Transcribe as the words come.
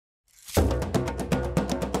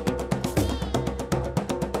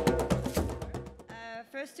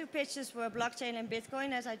first two pitches were blockchain and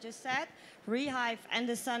Bitcoin, as I just said. Rehive and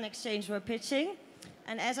the Sun Exchange were pitching.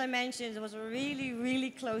 And as I mentioned, it was a really,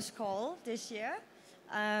 really close call this year.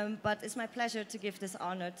 But it's my pleasure to give this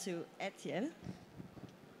honor to Etienne.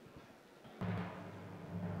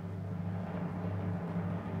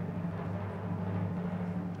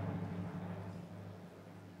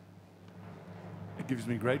 It gives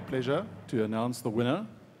me great pleasure to announce the winner,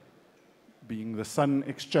 being the Sun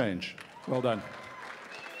Exchange. Well done.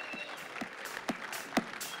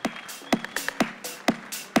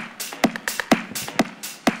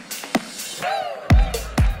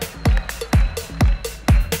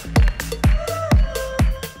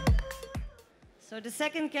 So the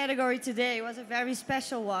second category today was a very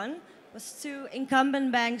special one. It was two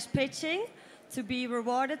incumbent banks pitching to be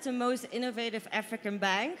rewarded the most innovative African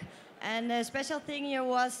bank. And the special thing here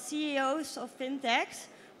was CEOs of fintechs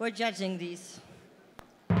were judging these.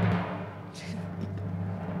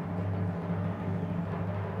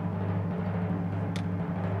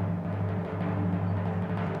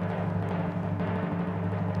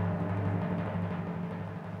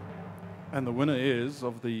 And the winner is,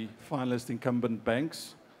 of the finalist incumbent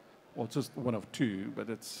banks, well, it's just one of two, but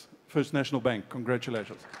it's First National Bank.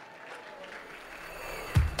 Congratulations.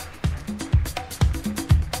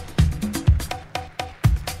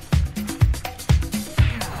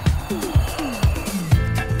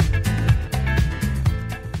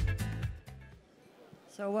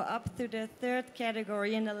 So we're up to the third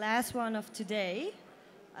category and the last one of today.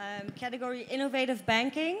 Category Innovative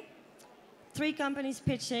Banking. 3 companies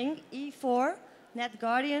pitching, E4, Net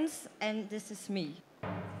Guardians, and This Is Me.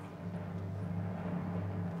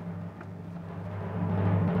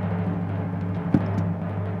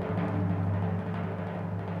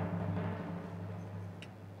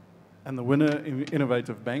 And the winner in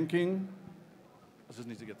Innovative Banking, I just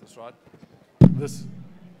need to get this right.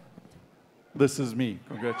 This is me.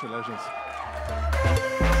 Congratulations.